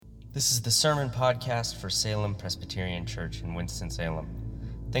This is the Sermon Podcast for Salem Presbyterian Church in Winston-Salem.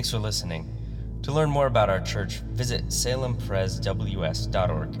 Thanks for listening. To learn more about our church, visit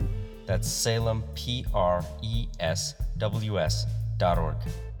salempresws.org. That's salempresws.org.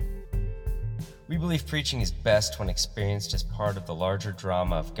 We believe preaching is best when experienced as part of the larger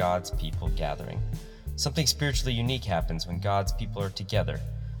drama of God's people gathering. Something spiritually unique happens when God's people are together.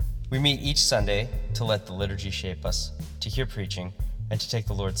 We meet each Sunday to let the liturgy shape us, to hear preaching, and to take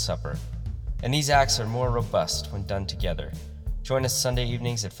the Lord's Supper. And these acts are more robust when done together. Join us Sunday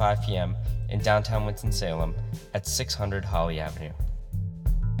evenings at 5 p.m. in downtown Winston-Salem at 600 Holly Avenue.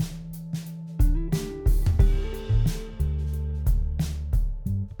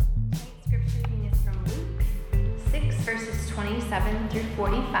 Scripture reading is from Luke 6, verses 27 through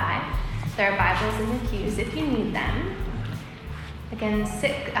 45. There are Bibles in the pews if you need them. Again,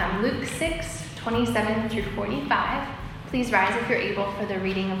 Luke 6, 27 through 45. Please rise if you're able for the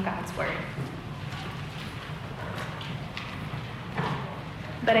reading of God's Word.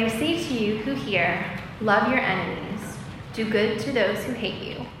 But I say to you who hear, love your enemies, do good to those who hate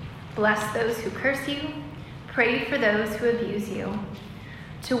you, bless those who curse you, pray for those who abuse you.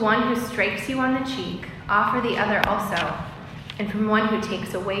 To one who strikes you on the cheek, offer the other also, and from one who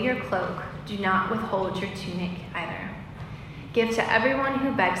takes away your cloak, do not withhold your tunic either. Give to everyone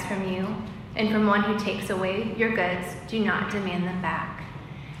who begs from you, and from one who takes away your goods, do not demand them back.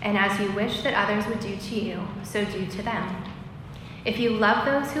 And as you wish that others would do to you, so do to them. If you love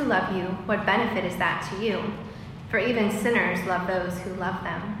those who love you, what benefit is that to you? For even sinners love those who love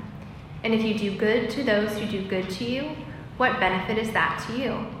them. And if you do good to those who do good to you, what benefit is that to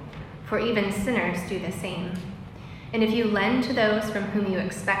you? For even sinners do the same. And if you lend to those from whom you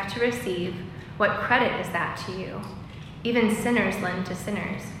expect to receive, what credit is that to you? Even sinners lend to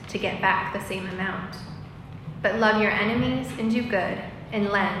sinners to get back the same amount. But love your enemies and do good, and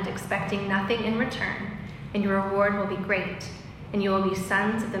lend, expecting nothing in return, and your reward will be great, and you will be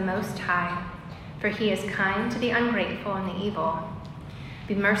sons of the Most High, for he is kind to the ungrateful and the evil.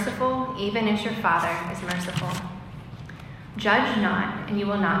 Be merciful, even as your Father is merciful. Judge not, and you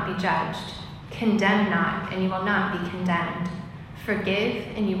will not be judged. Condemn not, and you will not be condemned. Forgive,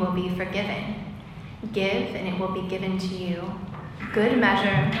 and you will be forgiven. Give, and it will be given to you. Good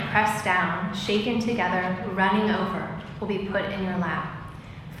measure, pressed down, shaken together, running over, will be put in your lap.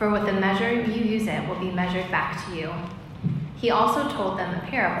 For with the measure you use it will be measured back to you. He also told them a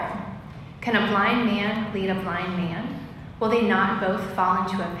parable. Can a blind man lead a blind man? Will they not both fall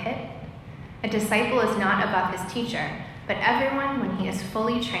into a pit? A disciple is not above his teacher, but everyone, when he is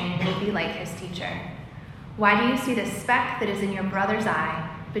fully trained, will be like his teacher. Why do you see the speck that is in your brother's eye,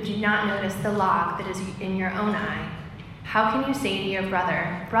 but do not notice the log that is in your own eye? How can you say to your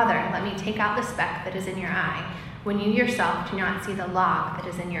brother, Brother, let me take out the speck that is in your eye, when you yourself do not see the log that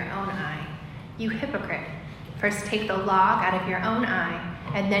is in your own eye? You hypocrite! First take the log out of your own eye,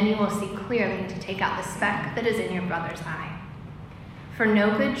 and then you will see clearly to take out the speck that is in your brother's eye. For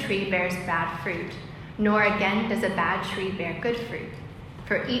no good tree bears bad fruit, nor again does a bad tree bear good fruit.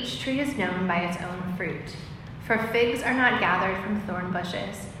 For each tree is known by its own fruit. For figs are not gathered from thorn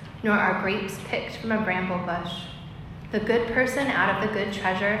bushes, nor are grapes picked from a bramble bush. The good person out of the good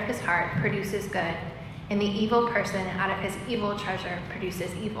treasure of his heart produces good, and the evil person out of his evil treasure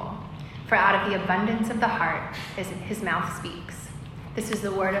produces evil. For out of the abundance of the heart his mouth speaks. This is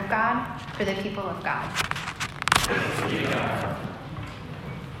the word of God for the people of God.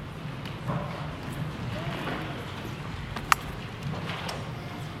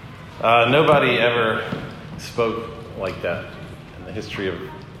 Nobody ever spoke like that in the history of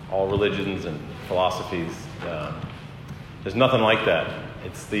all religions and philosophies. There's nothing like that.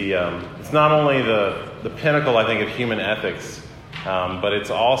 It's not only the pinnacle, I think, of human ethics, but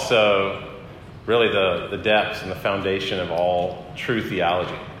it's also really the depths and the foundation of all true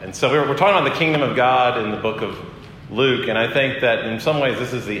theology. And so we're talking about the kingdom of God in the book of Luke, and I think that in some ways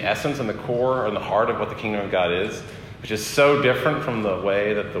this is the essence and the core and the heart of what the kingdom of God is, which is so different from the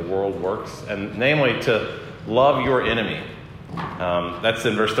way that the world works, and namely to love your enemy. That's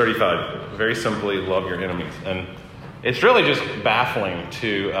in verse 35. Very simply, love your enemies. And it's really just baffling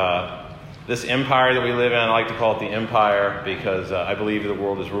to this empire that we live in. I like to call it the empire because I believe the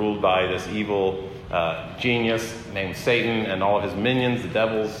world is ruled by this evil genius named Satan and all of his minions, the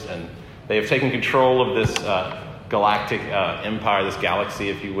devils, and they have taken control of this galactic empire, this galaxy,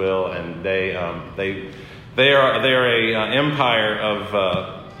 if you will, and they are a empire of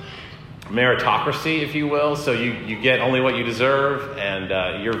meritocracy, if you will. So you get only what you deserve, and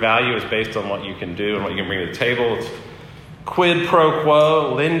your value is based on what you can do and what you can bring to the table. It's quid pro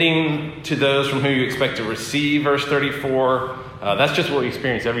quo, lending to those from whom you expect to receive, verse 34. That's just what we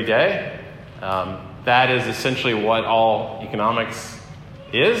experience every day. That is essentially what all economics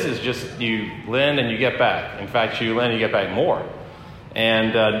is just you lend and you get back. In fact, you lend and you get back more.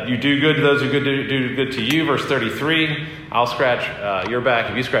 And you do good to those who do good to you. Verse 33, I'll scratch your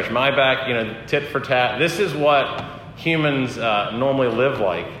back if you scratch my back. Tit for tat. This is what humans normally live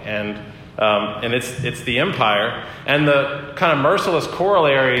like. And it's the empire. And the kind of merciless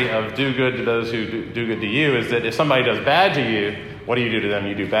corollary of do good to those who do good to you is that if somebody does bad to you, what do you do to them?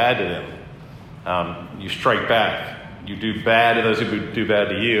 You do bad to them. You strike back. You do bad to those who do bad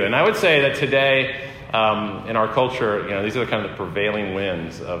to you. And I would say that today, in our culture, these are the kind of the prevailing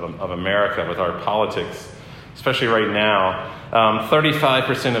winds of America with our politics, especially right now.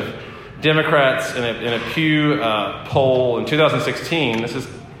 35% of Democrats in a Pew poll in 2016, this is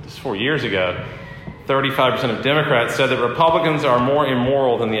 4 years ago, 35% of Democrats said that Republicans are more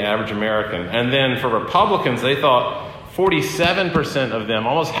immoral than the average American. And then for Republicans, they thought 47% of them,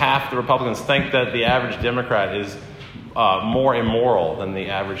 almost half the Republicans, think that the average Democrat is more immoral than the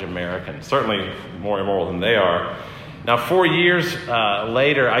average American, certainly more immoral than they are. Now, 4 years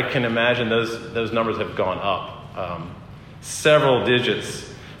later, I can imagine those numbers have gone up several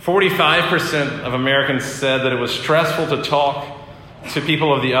digits. 45% of Americans said that it was stressful to talk to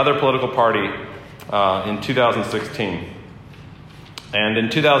people of the other political party in 2016. And in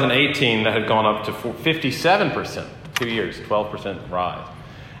 2018, that had gone up to 57%, 2 years, 12% rise.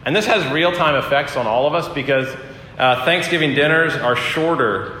 And this has real-time effects on all of us because Thanksgiving dinners are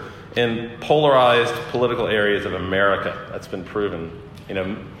shorter in polarized political areas of America. That's been proven.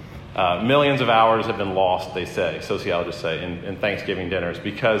 Millions of hours have been lost, they say, sociologists say, in Thanksgiving dinners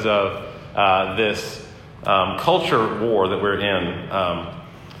because of this culture war that we're in.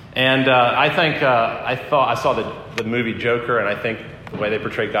 I saw the movie Joker, and I think the way they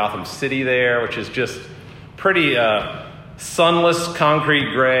portray Gotham City there, which is just pretty sunless,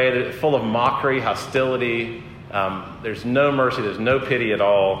 concrete gray, full of mockery, hostility. There's no mercy, there's no pity at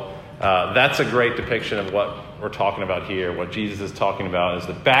all. That's a great depiction of what we're talking about here. What Jesus is talking about is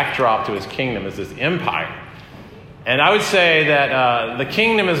the backdrop to his kingdom is this empire. And I would say that the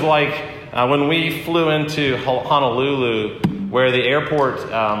kingdom is like when we flew into Honolulu, where the airport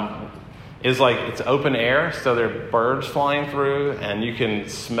is like it's open air, so there are birds flying through, and you can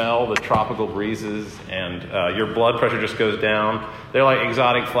smell the tropical breezes, and your blood pressure just goes down. They're like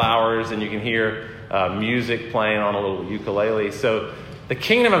exotic flowers, and you can hear music playing on a little ukulele. So the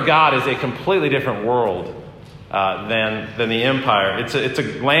kingdom of God is a completely different world than the empire. It's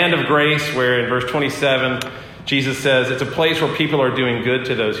a land of grace where in verse 27, Jesus says it's a place where people are doing good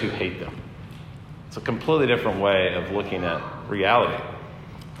to those who hate them. It's a completely different way of looking at reality.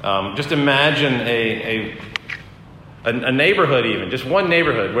 Just imagine a neighborhood even, just one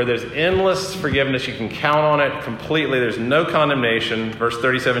neighborhood where there's endless forgiveness. You can count on it completely. There's no condemnation. Verse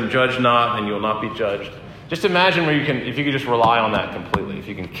 37, judge not and you will not be judged. Just imagine if you could just rely on that completely, if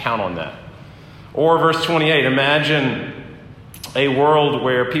you can count on that. Or verse 28, imagine a world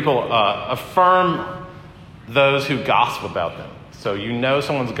where people affirm those who gossip about them. So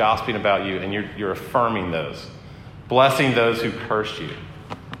someone's gossiping about you and you're affirming those, blessing those who curse you.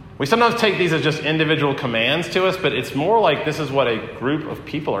 We sometimes take these as just individual commands to us, but it's more like this is what a group of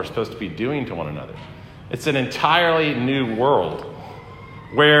people are supposed to be doing to one another. It's an entirely new world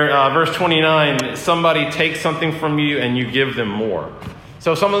where, verse 29, somebody takes something from you and you give them more.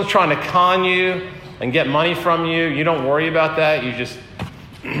 So if someone's trying to con you and get money from you, you don't worry about that.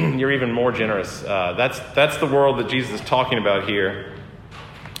 You're even more generous. That's the world that Jesus is talking about here.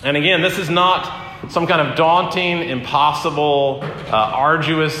 And again, this is not some kind of daunting, impossible,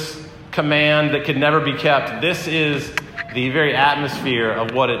 arduous command that could never be kept. This is the very atmosphere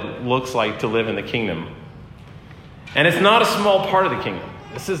of what it looks like to live in the kingdom. And it's not a small part of the kingdom.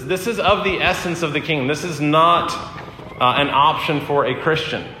 This is of the essence of the kingdom. This is not an option for a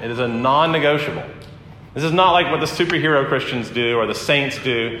Christian. It is a non-negotiable. This is not like what the superhero Christians do or the saints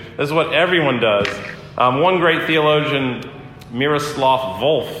do. This is what everyone does. One great theologian, Miroslav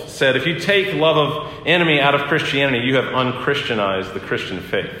Volf, said, if you take love of enemy out of Christianity, you have unchristianized the Christian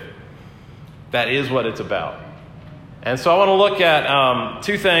faith. That is what it's about. And so I want to look at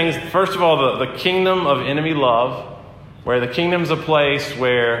two things. First of all, the kingdom of enemy love, where the kingdom is a place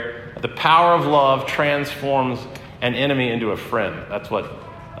where the power of love transforms an enemy into a friend. That's what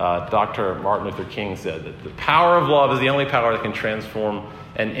Dr. Martin Luther King said, that the power of love is the only power that can transform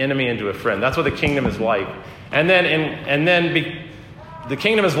an enemy into a friend. That's what the kingdom is like. And then the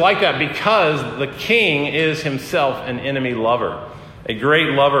kingdom is like that because the king is himself an enemy lover, a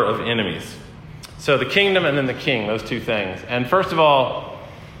great lover of enemies. So the kingdom and then the king, those two things. And first of all,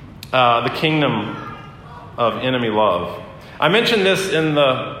 the kingdom of enemy love. I mentioned this in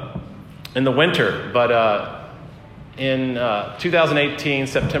the winter, but in 2018,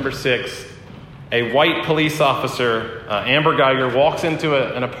 September 6th, a white police officer, Amber Geiger, walks into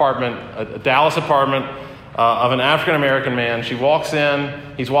an apartment, a Dallas apartment of an African-American man. She walks in,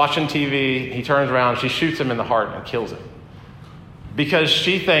 he's watching TV, he turns around, she shoots him in the heart and kills him. Because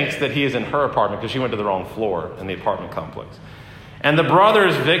she thinks that he is in her apartment because she went to the wrong floor in the apartment complex. And the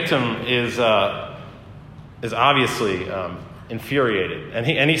brother's victim is obviously infuriated.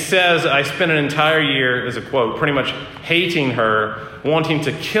 And he says, I spent an entire year, as a quote, pretty much hating her, wanting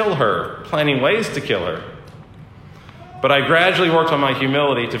to kill her, planning ways to kill her. But I gradually worked on my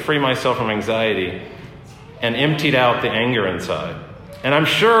humility to free myself from anxiety and emptied out the anger inside. And I'm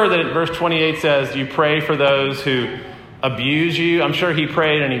sure that verse 28 says, you pray for those who abuse you. I'm sure he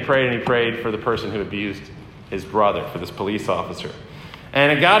prayed and he prayed and he prayed for the person who abused his brother, for this police officer.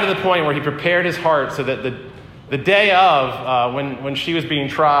 And it got to the point where he prepared his heart so that the day of, when she was being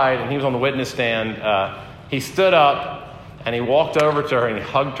tried and he was on the witness stand, he stood up and he walked over to her and he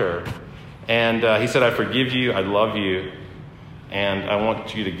hugged her. And he said, I forgive you, I love you, and I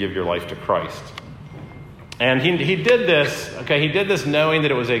want you to give your life to Christ. And he did this knowing that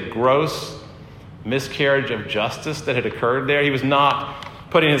it was a gross miscarriage of justice that had occurred there. He was not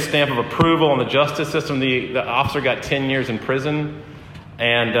putting his stamp of approval on the justice system. The officer got 10 years in prison.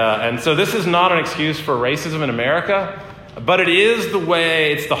 And so this is not an excuse for racism in America, but it is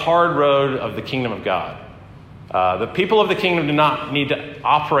it's the hard road of the kingdom of God. The people of the kingdom do not need to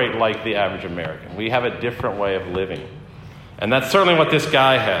operate like the average American. We have a different way of living. And that's certainly what this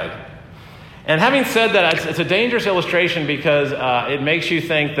guy had. And having said that, it's a dangerous illustration because it makes you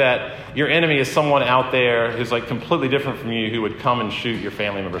think that your enemy is someone out there who's like completely different from you, who would come and shoot your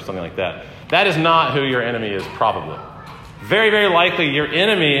family member or something like that. That is not who your enemy is, probably. Very, very likely your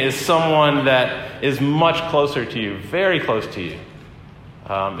enemy is someone that is much closer to you, very close to you.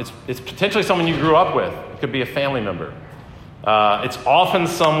 It's potentially someone you grew up with. It could be a family member. It's often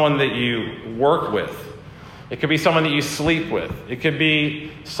someone that you work with. It could be someone that you sleep with. It could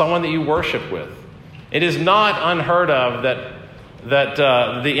be someone that you worship with. It is not unheard of that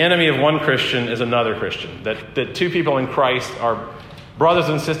the enemy of one Christian is another Christian. That two people in Christ are brothers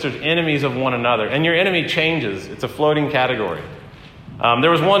and sisters, enemies of one another. And your enemy changes. It's a floating category. There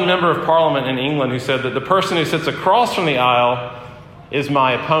was one member of Parliament in England who said that the person who sits across from the aisle is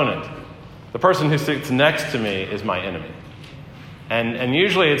my opponent. The person who sits next to me is my enemy. And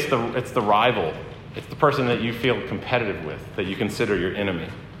usually it's the rival. It's the person that you feel competitive with, that you consider your enemy.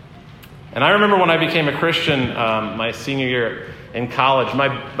 And I remember when I became a Christian my senior year in college,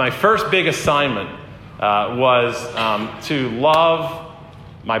 my first big assignment was to love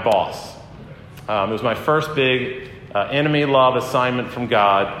my boss. It was my first big enemy love assignment from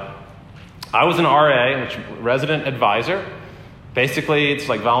God. I was an RA, which resident advisor. Basically, it's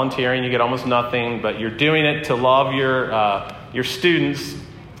like volunteering. You get almost nothing, but you're doing it to love your students.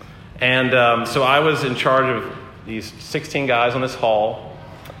 And so I was in charge of these 16 guys on this hall.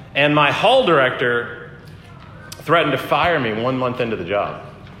 And my hall director threatened to fire me 1 month into the job.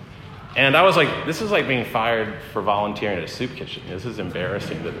 And I was like, this is like being fired for volunteering at a soup kitchen. This is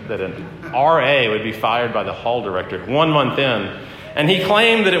embarrassing that an RA would be fired by the hall director 1 month in. And he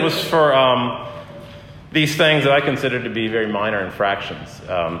claimed that it was for these things that I considered to be very minor infractions.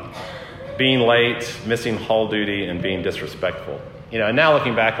 Being late, missing hall duty, and being disrespectful. And now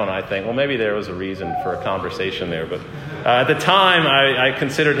looking back on it, I think, well, maybe there was a reason for a conversation there. But at the time, I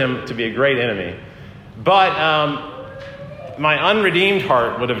considered him to be a great enemy. But my unredeemed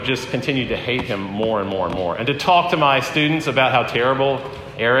heart would have just continued to hate him more and more and more. And to talk to my students about how terrible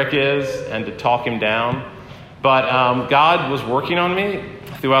Eric is and to talk him down. But God was working on me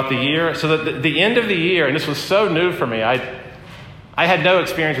throughout the year. So that the end of the year, and this was so new for me, I had no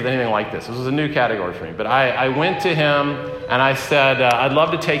experience with anything like this. This was a new category for me. But I went to him and I said, I'd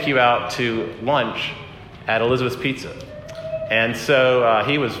love to take you out to lunch at Elizabeth's Pizza. And so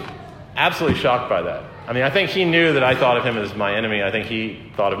he was absolutely shocked by that. I mean, I think he knew that I thought of him as my enemy. I think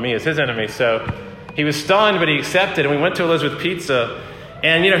he thought of me as his enemy. So he was stunned, but he accepted. And we went to Elizabeth Pizza.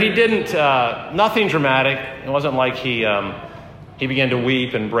 And, he didn't, nothing dramatic. It wasn't like he began to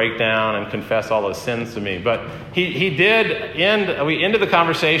weep and break down and confess all his sins to me. But we ended the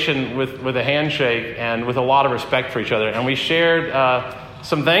conversation with a handshake and with a lot of respect for each other. And we shared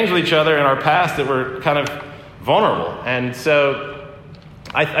some things with each other in our past that were kind of vulnerable. And so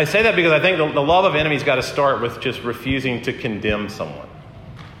I say that because I think the love of enemies got to start with just refusing to condemn someone.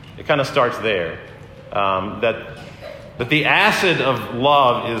 It kind of starts there. That the acid of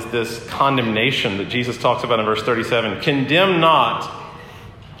love is this condemnation that Jesus talks about in verse 37. Condemn not,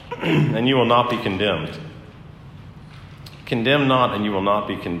 and you will not be condemned. Condemn not, and you will not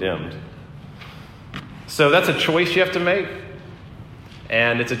be condemned. So that's a choice you have to make.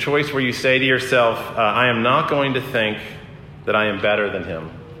 And it's a choice where you say to yourself, I am not going to think that I am better than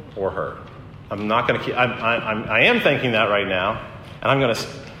him or her. I'm not going to keep, I am thinking that right now, and I'm going to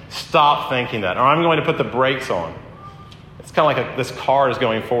stop thinking that. Or I'm going to put the brakes on. It's kind of like this car is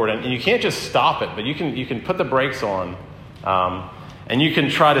going forward, and you can't just stop it, but you can put the brakes on, and you can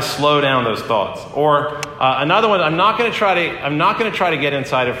try to slow down those thoughts. Or another one, I'm not going to try to get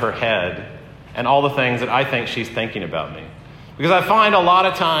inside of her head and all the things that I think she's thinking about me, because I find a lot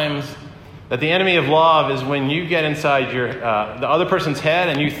of times that the enemy of love is when you get inside the other person's head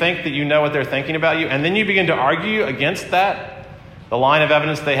and you think that you know what they're thinking about you, and then you begin to argue against that, the line of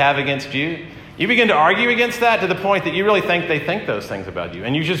evidence they have against you. You begin to argue against that to the point that you really think they think those things about you.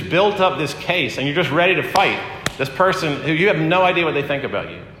 And you just built up this case, and you're just ready to fight this person who you have no idea what they think about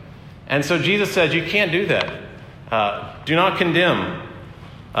you. And so Jesus says you can't do that. Do not condemn.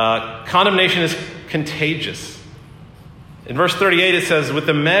 Condemnation is contagious. In verse 38 it says, with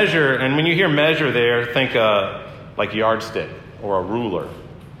the measure, and when you hear measure there, think like yardstick or a ruler.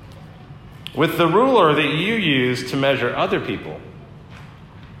 With the ruler that you use to measure other people,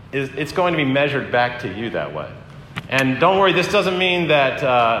 it's going to be measured back to you that way. And don't worry, this doesn't mean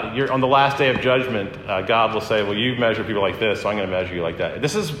that you're on the last day of judgment, God will say, well, you measure people like this, so I'm going to measure you like that.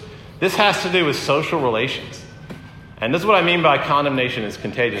 This has to do with social relations. And this is what I mean by condemnation is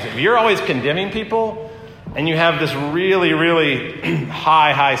contagious. If you're always condemning people and you have this really, really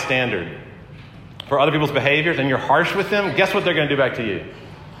high standard for other people's behaviors and you're harsh with them, guess what they're going to do back to you?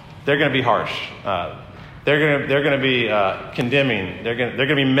 They're going to be harsh. They're going to be condemning. They're going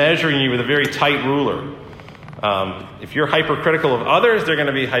to be measuring you with a very tight ruler. If you're hypercritical of others, they're going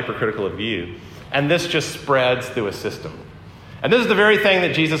to be hypercritical of you. And this just spreads through a system. And this is the very thing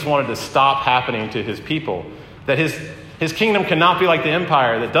that Jesus wanted to stop happening to his people, that his kingdom cannot be like the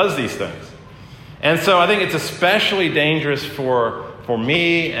empire that does these things. And so I think it's especially dangerous for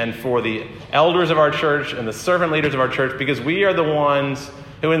me and for the elders of our church and the servant leaders of our church, because we are the ones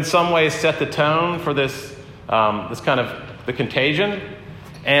who in some ways set the tone for this kind of the contagion.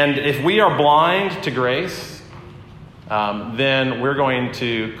 And if we are blind to grace, then we're going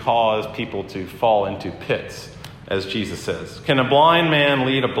to cause people to fall into pits, as Jesus says. Can a blind man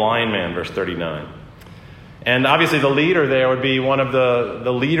lead a blind man, verse 39? And obviously the leader there would be one of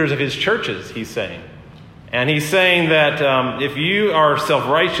the leaders of his churches, he's saying. And he's saying that if you are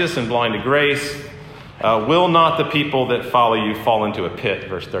self-righteous and blind to grace, will not the people that follow you fall into a pit,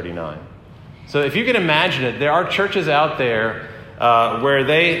 verse 39. So if you can imagine it, there are churches out there where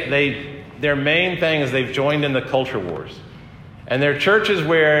their main thing is they've joined in the culture wars. And there are churches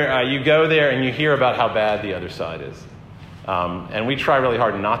where you go there and you hear about how bad the other side is. And we try really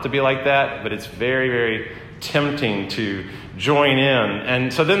hard not to be like that, but it's very, very tempting to join in.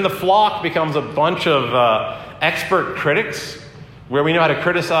 And so then the flock becomes a bunch of expert critics, where we know how to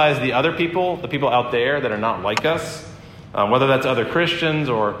criticize the other people, the people out there that are not like us, whether that's other Christians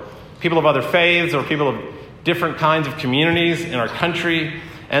or people of other faiths or people of different kinds of communities in our country.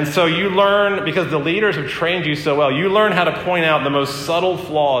 And so you learn, because the leaders have trained you so well, you learn how to point out the most subtle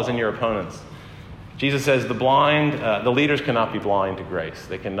flaws in your opponents. Jesus says the leaders cannot be blind to grace.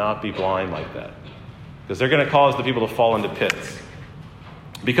 They cannot be blind like that, because they're going to cause the people to fall into pits.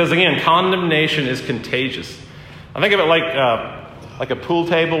 Because again, condemnation is contagious. I think of it like a pool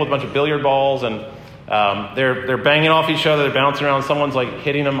table with a bunch of billiard balls, and they're banging off each other, they're bouncing around. Someone's like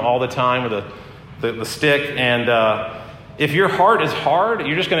hitting them all the time with the stick. And if your heart is hard,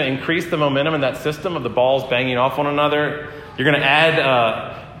 you're just going to increase the momentum in that system of the balls banging off one another. You're going to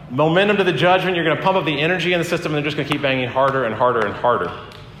add momentum to the judgment. You're going to pump up the energy in the system, and they're just going to keep banging harder and harder and harder.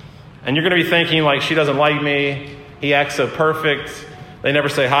 And you're going to be thinking, like, she doesn't like me. He acts so perfect. They never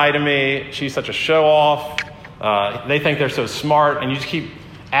say hi to me. She's such a show-off. They think they're so smart. And you just keep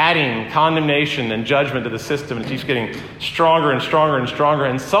adding condemnation and judgment to the system. And it keeps getting stronger and stronger and stronger.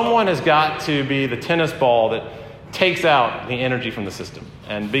 And someone has got to be the tennis ball that takes out the energy from the system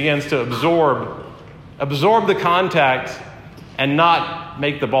and begins to absorb the contact and not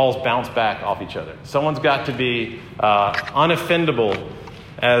make the balls bounce back off each other. Someone's got to be unoffendable,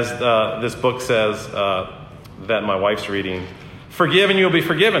 as this book says that my wife's reading. Forgive and you'll be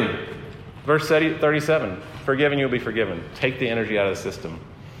forgiven. Verse 37. Forgive and you'll be forgiven. Take the energy out of the system.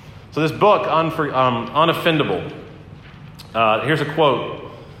 So this book, Unoffendable. Here's a quote.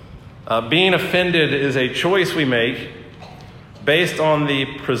 Being offended is a choice we make based on the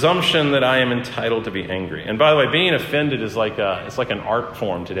presumption that I am entitled to be angry. And by the way, being offended is it's like an art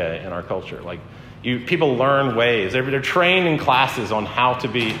form today in our culture. Like people learn ways. They're trained in classes on how to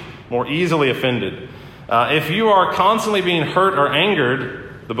be more easily offended. If you are constantly being hurt or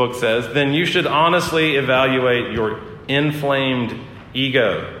angered, the book says, then you should honestly evaluate your inflamed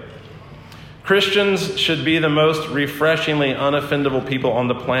ego. Christians should be the most refreshingly unoffendable people on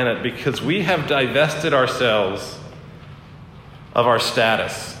the planet because we have divested ourselves of our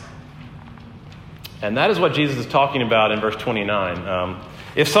status. And that is what Jesus is talking about in verse 29.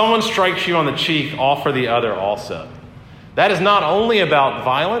 If someone strikes you on the cheek, offer the other also. That is not only about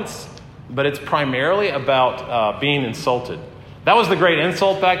violence, but it's primarily about being insulted. That was the great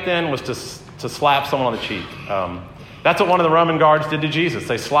insult back then, was to slap someone on the cheek. That's what one of the Roman guards did to Jesus.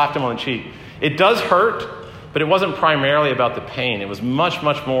 They slapped him on the cheek. It does hurt, but it wasn't primarily about the pain. It was much,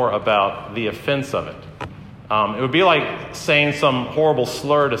 much more about the offense of it. It would be like saying some horrible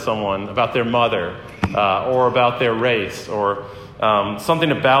slur to someone about their mother or about their race or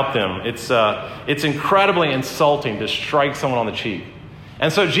something about them. It's incredibly insulting to strike someone on the cheek.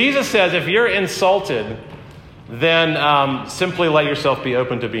 And so Jesus says, if you're insulted, then simply let yourself be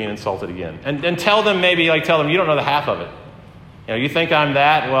open to being insulted again. And tell them you don't know the half of it. You think I'm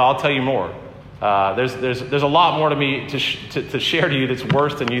that? Well, I'll tell you more. There's a lot more to me to share to you that's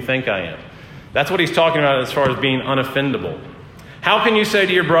worse than you think I am. That's what he's talking about as far as being unoffendable. How can you say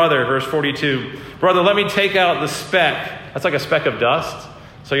to your brother, verse 42, brother, let me take out the speck. That's like a speck of dust.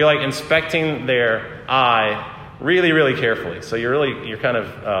 So you're like inspecting their eye really, really carefully. So you're kind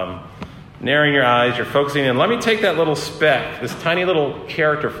of narrowing your eyes. You're focusing in. Let me take that little speck, this tiny little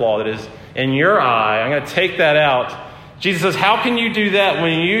character flaw that is in your eye. I'm going to take that out. Jesus says, how can you do that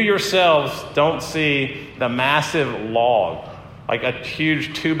when you yourselves don't see the massive log, like a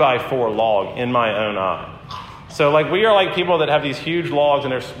huge 2x4 log in my own eye? So we are like people that have these huge logs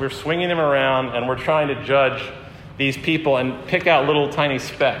and we're swinging them around and we're trying to judge these people and pick out little tiny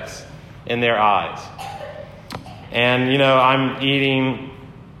specks in their eyes. And, I'm eating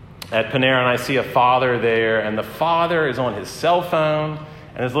at Panera and I see a father there and the father is on his cell phone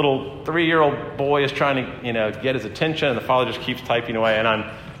and his little 3-year-old boy is trying to, get his attention and the father just keeps typing away and I'm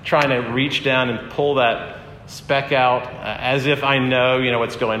trying to reach down and pull that speck out as if I know,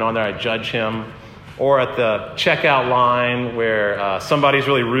 what's going on there. I judge him. Or at the checkout line where somebody's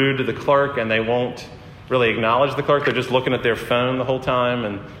really rude to the clerk and they won't really acknowledge the clerk. They're just looking at their phone the whole time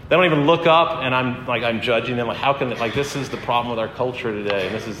and they don't even look up and I'm judging them. How can this is the problem with our culture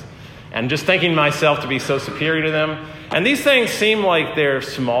today. And just thinking myself to be so superior to them. And these things seem like they're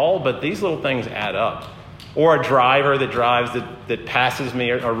small, but these little things add up. Or a driver that drives that passes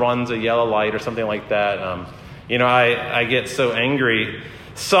me or runs a yellow light or something like that. I get so angry.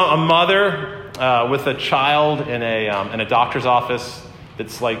 A mother with a child in a doctor's office.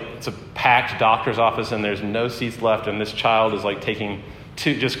 It's a packed doctor's office and there's no seats left. And this child is taking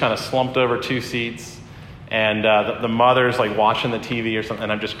just kind of slumped over 2 seats. And the mother's watching the TV or something.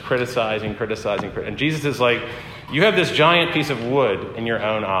 And I'm just criticizing. And Jesus is you have this giant piece of wood in your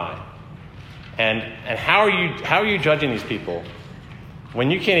own eye. And how are you judging these people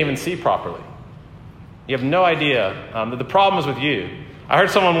when you can't even see properly? You have no idea that the problem is with you. I heard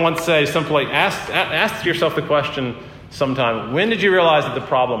someone once say simply, ask yourself the question sometime, when did you realize that the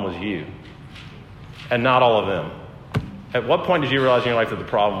problem was you and not all of them? At what point did you realize in your life that the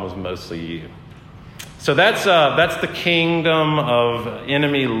problem was mostly you? So that's the kingdom of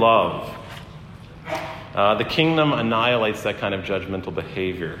enemy love. The kingdom annihilates that kind of judgmental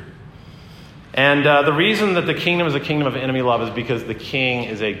behavior. And the reason that the kingdom is a kingdom of enemy love is because the king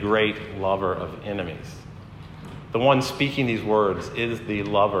is a great lover of enemies. The one speaking these words is the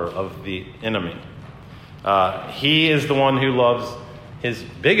lover of the enemy. He is the one who loves his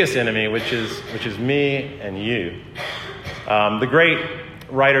biggest enemy, which is me and you. The great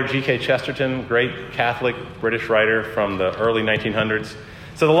writer G.K. Chesterton, great Catholic British writer from the early 1900s.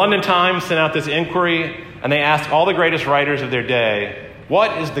 So the London Times sent out this inquiry, and they asked all the greatest writers of their day,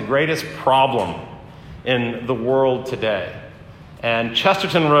 what is the greatest problem in the world today? And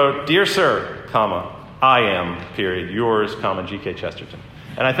Chesterton wrote, Dear Sir, I am, yours, G.K. Chesterton.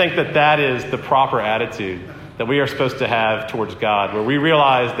 And I think that is the proper attitude that we are supposed to have towards God, where we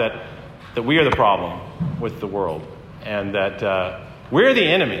realize that we are the problem with the world and that we're the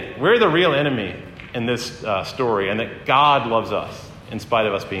enemy. We're the real enemy in this story, and that God loves us in spite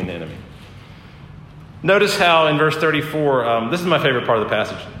of us being the enemy. Notice how in verse 34, this is my favorite part of the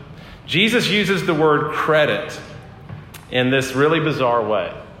passage. Jesus uses the word credit in this really bizarre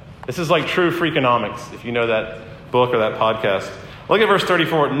way. This is like true Freakonomics, if you know that book or that podcast. Look at verse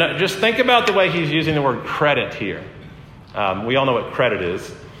 34. No, just think about the way he's using the word credit here. We all know what credit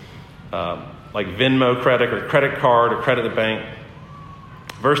is. Like Venmo credit or credit card or credit at the bank.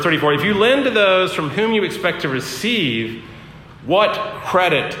 Verse 34, if you lend to those from whom you expect to receive, what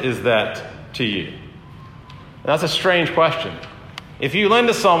credit is that to you? That's a strange question. If you lend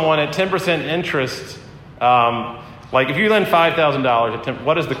to someone at 10% interest, like if you lend $5,000,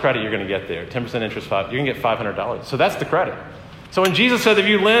 what is the credit you're going to get there? 10% interest, you're going to get $500. So that's the credit. So when Jesus said, if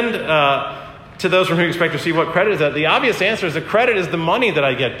you lend to those from whom you expect to receive, what credit is that? The obvious answer is the credit is the money that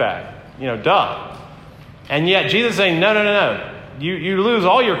I get back. Duh. And yet Jesus is saying, no. You lose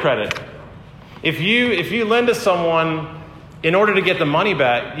all your credit. If you lend to someone in order to get the money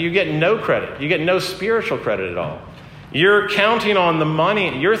back, you get no credit. You get no spiritual credit at all. You're counting on the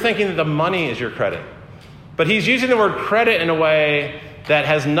money. You're thinking that the money is your credit. But he's using the word credit in a way that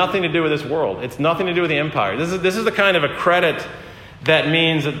has nothing to do with this world. It's nothing to do with the empire. This is the kind of a credit that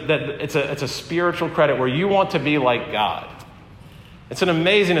means that it's a spiritual credit where you want to be like God. It's an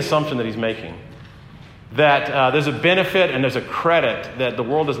amazing assumption that he's making. That there's a benefit and there's a credit that the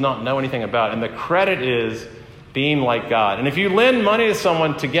world does not know anything about. And the credit is being like God. And if you lend money to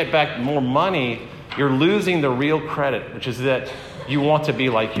someone to get back more money, you're losing the real credit, which is that you want to be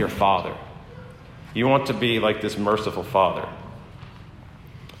like your Father. You want to be like this merciful Father.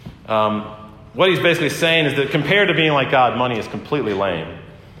 What he's basically saying is that compared to being like God, money is completely lame.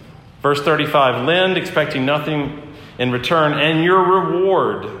 Verse 35, lend expecting nothing in return, and your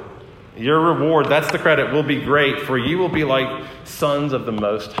reward, that's the credit, will be great, for you will be like sons of the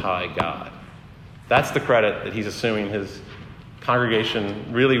Most High God. That's the credit that he's assuming his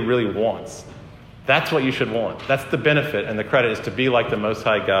congregation really, really wants. That's what you should want. That's the benefit, and the credit is to be like the Most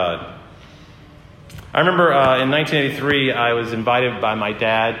High God. I remember in 1983, I was invited by my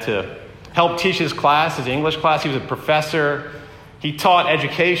dad to help teach his class, his English class. He was a professor. He taught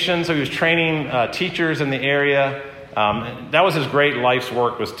education, so he was training teachers in the area. That was his great life's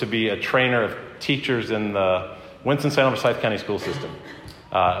work, was to be a trainer of teachers in the Winston-Salem, Forsyth County school system.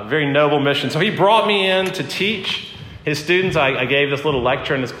 Very noble mission. So he brought me in to teach his students. I gave this little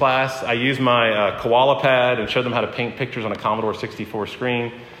lecture in his class. I used my Koala pad and showed them how to paint pictures on a Commodore 64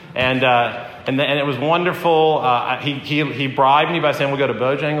 screen. And it was wonderful. He bribed me by saying, we'll go to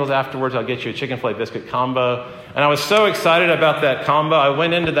Bojangles afterwards. I'll get you a chicken filet biscuit combo. And I was so excited about that combo. I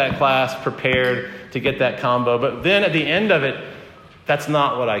went into that class prepared to get that combo. But then at the end of it, that's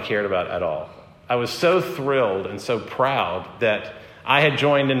not what I cared about at all. I was so thrilled and so proud that I had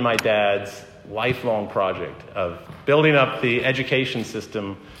joined in my dad's lifelong project of building up the education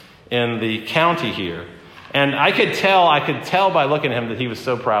system in the county here. And I could tell by looking at him that he was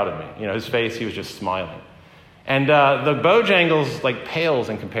so proud of me. His face, he was just smiling. And the Bojangles pales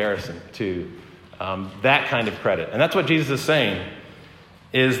in comparison to that kind of credit. And that's what Jesus is saying,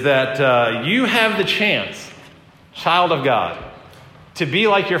 is that you have the chance, child of God, to be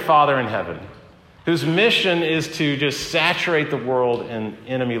like your Father in heaven, whose mission is to just saturate the world in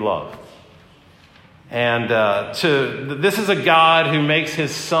enemy love. And this is a God who makes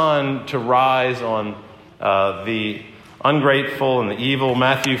his sun to rise on the ungrateful and the evil.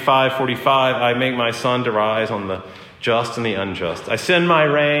 Matthew 5:45, I make my sun to rise on the just and the unjust. I send my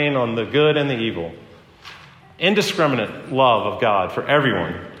rain on the good and the evil. Indiscriminate love of God for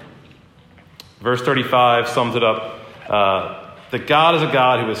everyone. Verse 35 sums it up. That God is a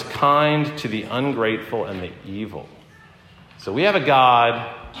God who is kind to the ungrateful and the evil. So we have a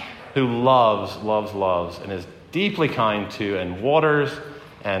God who loves, and is deeply kind to and waters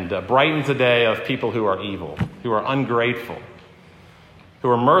and brightens the day of people who are evil, who are ungrateful, who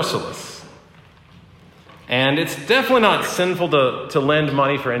are merciless. And it's definitely not sinful to lend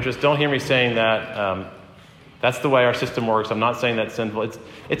money for interest. Don't hear me saying that. That's the way our system works. I'm not saying that's sinful.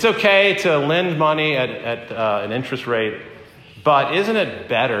 It's okay to lend money at an interest rate, but isn't it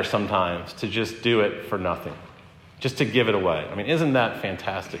better sometimes to just do it for nothing? Just to give it away. I mean, isn't that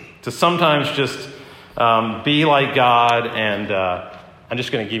fantastic? To sometimes just be like God and I'm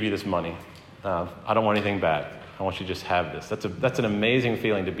just going to give you this money. I don't want anything back. I want you to just have this. That's an amazing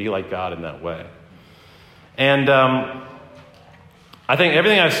feeling to be like God in that way. And I think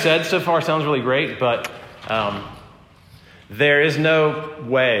everything I've said so far sounds really great, but there is no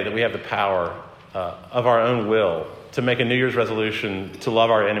way that we have the power of our own will to make a New Year's resolution to love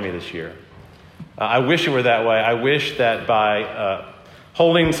our enemy this year. I wish it were that way. I wish that by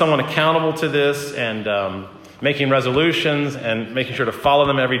holding someone accountable to this and making resolutions and making sure to follow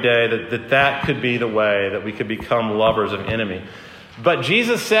them every day, that could be the way that we could become lovers of enemy. But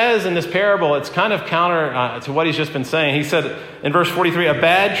Jesus says in this parable, it's kind of counter to what he's just been saying. He said in verse 43, a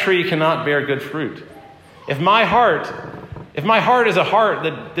bad tree cannot bear good fruit. If my heart is a heart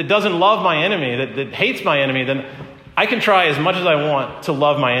that doesn't love my enemy, that hates my enemy, then I can try as much as I want to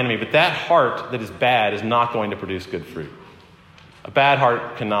love my enemy, but that heart that is bad is not going to produce good fruit. A bad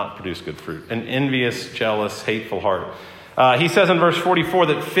heart cannot produce good fruit. An envious, jealous, hateful heart. He says in verse 44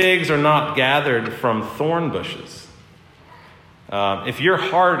 that figs are not gathered from thorn bushes. If your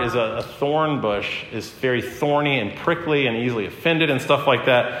heart is a thorn bush, is very thorny and prickly and easily offended and stuff like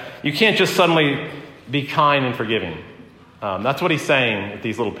that, you can't just suddenly be kind and forgiving. That's what he's saying with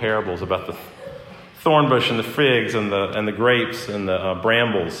these little parables about the thorn bush and the figs and the grapes and the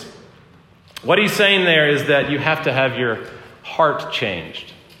brambles. What he's saying there is that you have to have your heart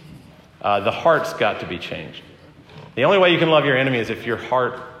changed. The heart's got to be changed. The only way you can love your enemy is if your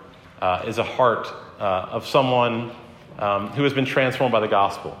heart is a heart of someone who has been transformed by the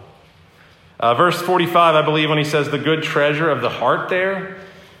gospel. Verse 45, I believe, when he says the good treasure of the heart there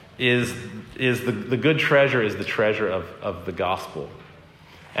is the good treasure is the treasure of the gospel.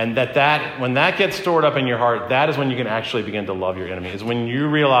 And that when that gets stored up in your heart, that is when you can actually begin to love your enemy, is when you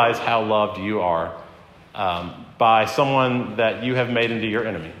realize how loved you are by someone that you have made into your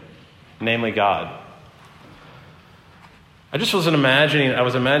enemy, namely God. I was imagining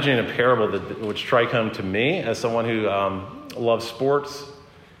a parable that would strike home to me as someone who loves sports.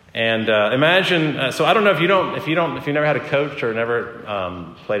 And imagine, so I don't know if you never had a coach or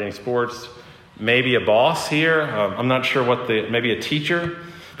never played any sports, maybe a boss here. I'm not sure maybe a teacher.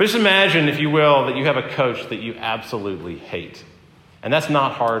 But just imagine, if you will, that you have a coach that you absolutely hate. And that's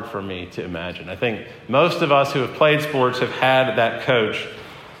not hard for me to imagine. I think most of us who have played sports have had that coach.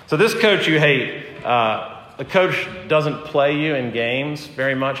 So this coach you hate, the coach doesn't play you in games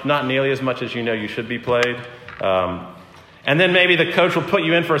very much, not nearly as much as you know you should be played. And then maybe the coach will put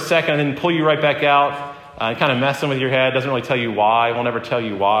you in for a second and then pull you right back out, kind of messing with your head, doesn't really tell you why, won't ever tell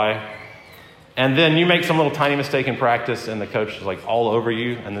you why. And then you make some little tiny mistake in practice and the coach is like all over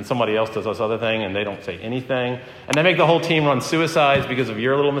you, and then somebody else does this other thing and they don't say anything. And they make the whole team run suicides because of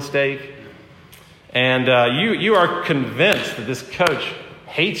your little mistake. And you are convinced that this coach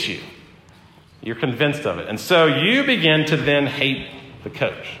hates you. You're convinced of it. And so you begin to then hate the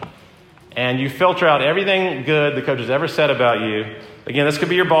coach. And you filter out everything good the coach has ever said about you. Again, this could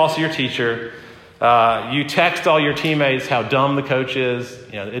be your boss or your teacher. You text all your teammates how dumb the coach is.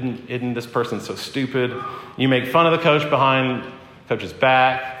 Isn't this person so stupid? You make fun of the coach behind coach's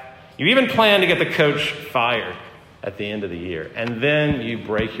back. You even plan to get the coach fired at the end of the year. And then you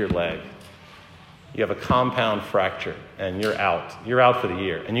break your leg. You have a compound fracture and you're out. You're out for the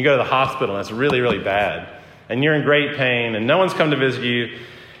year. And you go to the hospital and it's really, really bad. And you're in great pain and no one's come to visit you.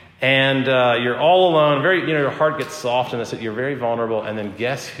 And you're all alone. Your heart gets soft and you're very vulnerable. And then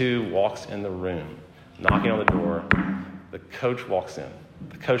guess who walks in the room, knocking on the door? The coach walks in.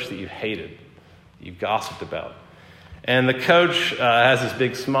 The coach that you hated, that you gossiped about. And the coach has this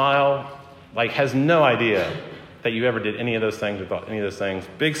big smile, has no idea that you ever did any of those things or thought any of those things.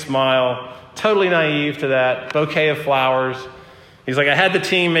 Big smile, totally naive to that, bouquet of flowers. He's like, I had the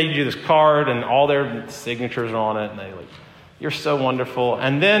team make you this card and all their signatures are on it. And they you're so wonderful.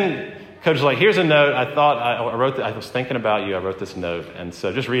 And then coach is like, here's a note. I was thinking about you. I wrote this note. And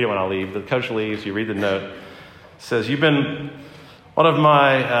so just read it when I leave. The coach leaves. You read the note. It says, you've been one of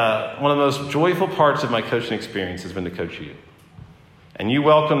the most joyful parts of my coaching experience has been to coach you. And you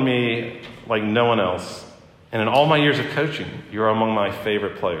welcomed me like no one else. And in all my years of coaching, you're among my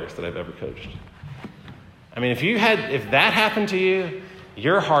favorite players that I've ever coached. I mean, if that happened to you,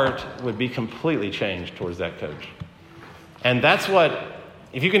 your heart would be completely changed towards that coach. And that's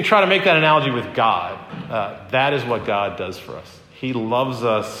if you can try to make that analogy with God, that is what God does for us. He loves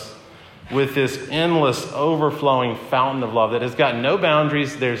us with this endless, overflowing fountain of love that has got no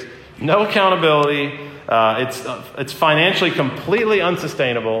boundaries. There's no accountability. It's financially completely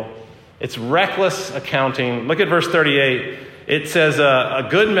unsustainable. It's reckless accounting. Look at verse 38. It says a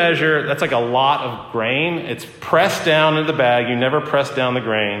good measure, that's like a lot of grain. It's pressed down into the bag. You never press down the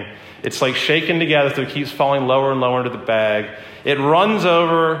grain. It's like shaken together so it keeps falling lower and lower into the bag. It runs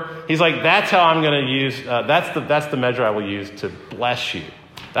over. He's like, that's how I'm going to use, that's the measure I will use to bless you.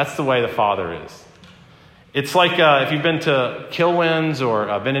 That's the way the Father is. It's like if you've been to Kilwins or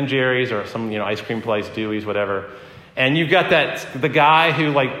Ben & Jerry's or some ice cream place, Dewey's, whatever, and you've got the guy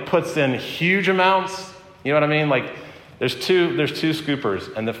who puts in huge amounts. You know what I mean? There's two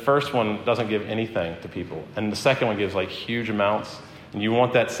scoopers, and the first one doesn't give anything to people, and the second one gives huge amounts. And you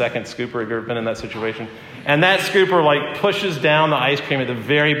want that second scooper. Have you ever been in that situation? And that scooper pushes down the ice cream at the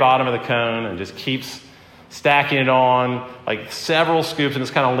very bottom of the cone and just keeps stacking it on several scoops, and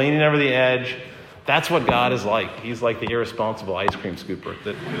it's kind of leaning over the edge. That's what God is like. He's like the irresponsible ice cream scooper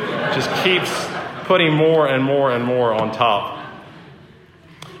that just keeps putting more and more and more on top.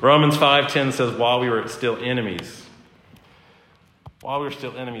 Romans 5:10 says, while we were still enemies,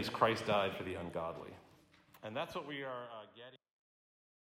 Christ died for the ungodly. And that's what we are...